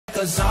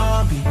a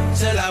zombie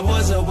till I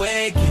was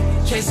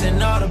awakened, chasing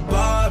all the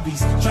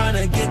Barbies, trying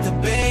to get the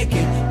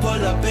bacon.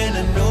 Pull up in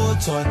a new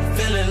toy,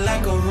 feeling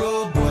like a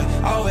rude boy,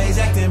 always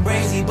acting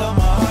crazy, but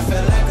my heart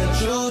felt like a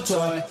true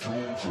toy.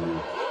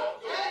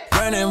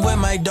 Running with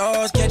my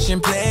dogs,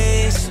 catching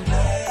plays,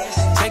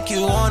 take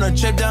you on a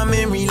trip down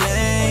memory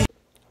lane.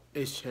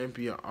 It's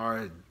Champion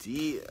RD.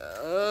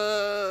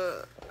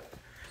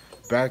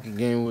 Back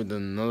again with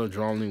another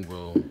drawing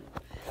wheel.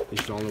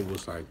 This drawing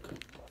was like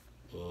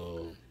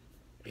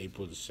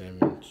April the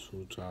 7th,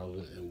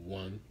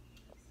 2001.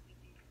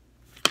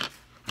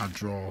 I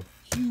draw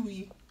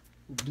Huey,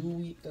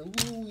 Dewey,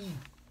 and Louie.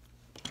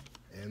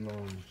 And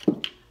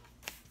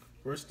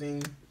first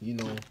thing, you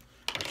know,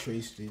 I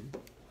traced it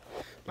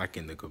like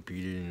in the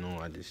computer, you know,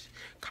 I just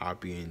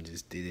copy and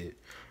just did it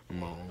on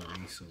my own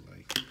way. So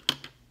like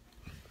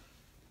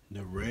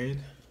the red,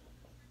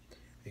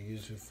 I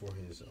use it for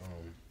his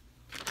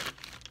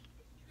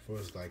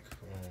like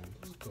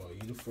what's it called,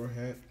 uniform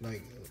hat,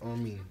 like I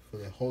mean for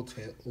the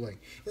hotel, like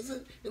it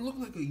looked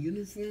like a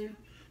uniform,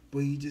 but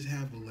he just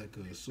have like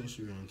a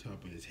sorcery on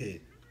top of his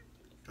head.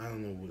 I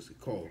don't know what's it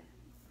called,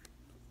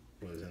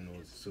 but I know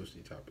it's a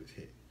sorcery top of his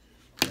head.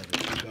 Got the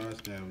two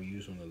dots that we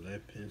use on the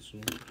lead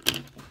pencil,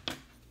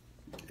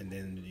 and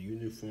then the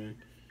uniform,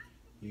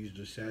 use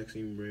the exact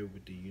same red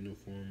with the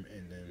uniform,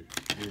 and then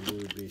do a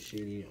little bit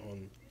shading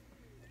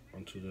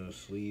onto the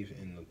sleeve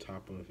and the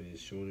top of his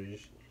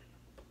shoulders.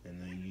 And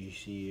then you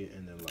see it,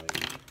 and then like,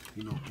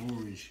 you know,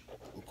 orange.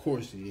 Of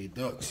course, they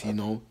ducks, you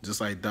know,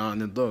 just like Don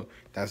the duck.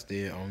 That's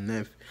their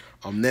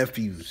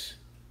nephews.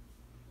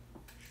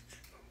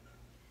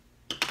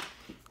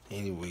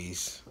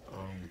 Anyways,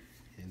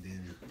 and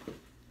then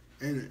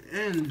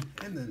and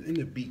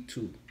the beak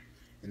too,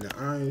 and the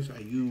eyes I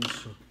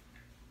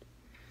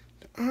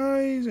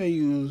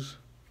use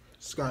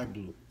sky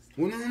blue.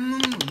 Well, no,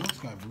 not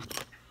sky blue.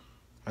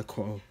 I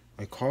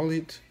call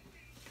it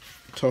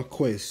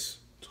turquoise.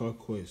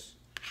 Turquoise.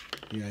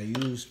 Yeah, I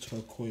use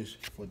turquoise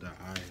for the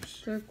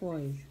eyes.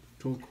 Turquoise.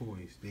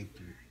 Turquoise, thank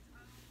you.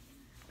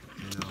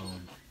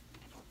 And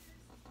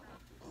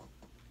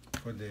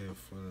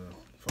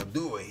for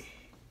Dewey.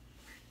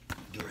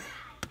 Dewey.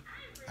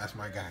 That's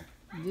my guy.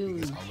 Dewey.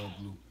 Because I love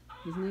blue.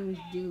 His name is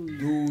Dewey.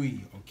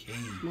 Dewey, okay.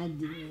 Not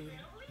Dewey.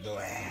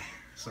 Dewey.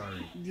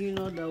 Sorry. Do you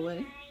know the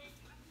way?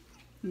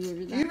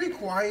 Can you be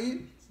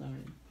quiet?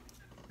 Sorry.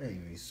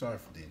 Anyway, sorry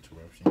for the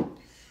interruption.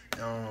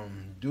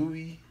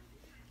 Dewey,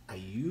 I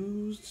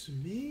used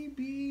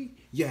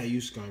I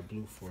used sky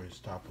blue for his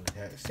top of the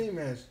hat. Same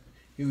as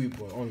Huey,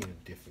 but only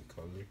a different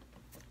color.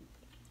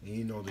 And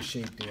you know the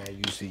same thing I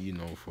use it, you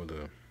know, for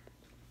the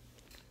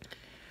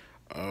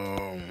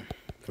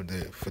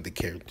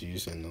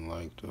characters and the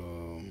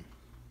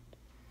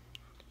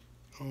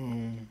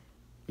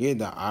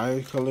the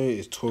eye color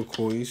is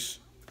turquoise,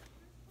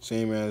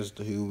 same as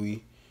the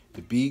Huey.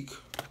 The beak,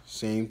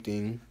 same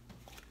thing,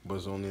 but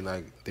it's only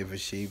like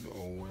different shape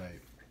or what I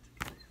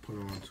put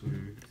onto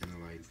him.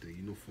 And like the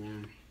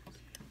uniform,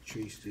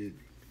 traced it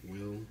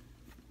well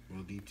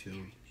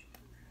detailed,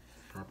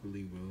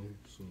 properly well.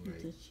 So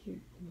like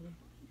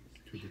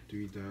to the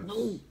three dots,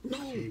 no.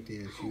 same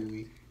thing as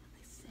Huey.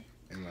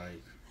 And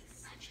like,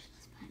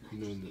 you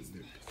know,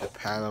 the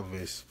pad of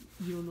his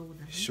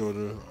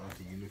shoulder of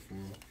the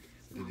uniform,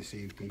 did the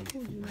same thing,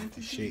 like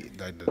the shade,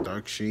 like the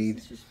dark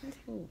shade,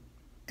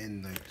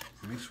 and like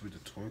mixed with the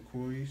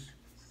turquoise.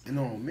 And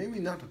no, maybe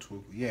not the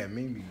turquoise. Yeah,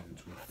 maybe the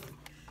turquoise.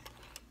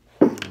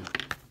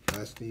 And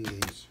last thing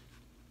is,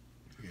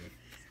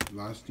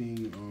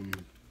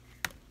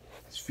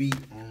 his feet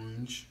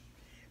orange,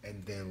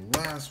 and then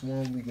last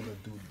one we're gonna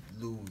do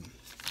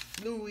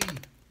Louie,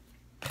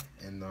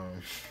 and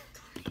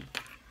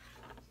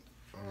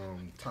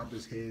top of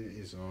his head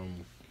is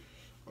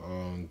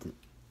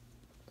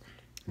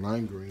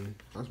lime green.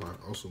 That's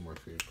also my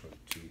favorite color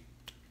too.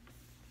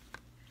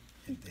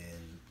 And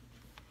then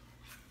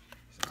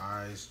his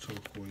eyes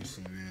turquoise,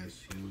 same as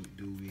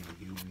Dewey and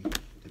Huey.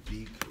 The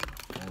beak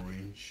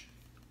orange.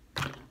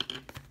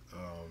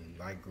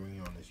 Light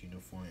green on his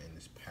uniform and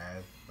his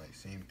pad, like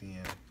same thing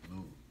as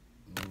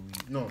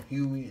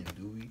Huey and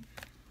Dewey.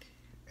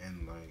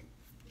 And like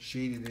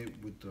shaded it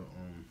with the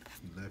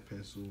lead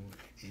pencil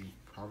and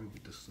probably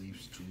with the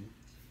sleeves too.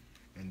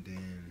 And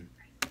then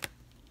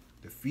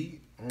the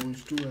feet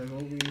orange too, as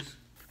always.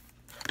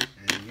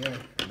 And yeah,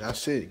 and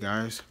that's it,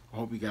 guys. I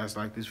hope you guys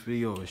like this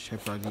video. It's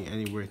Chef ID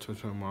anywhere.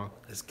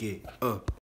 Let's get up.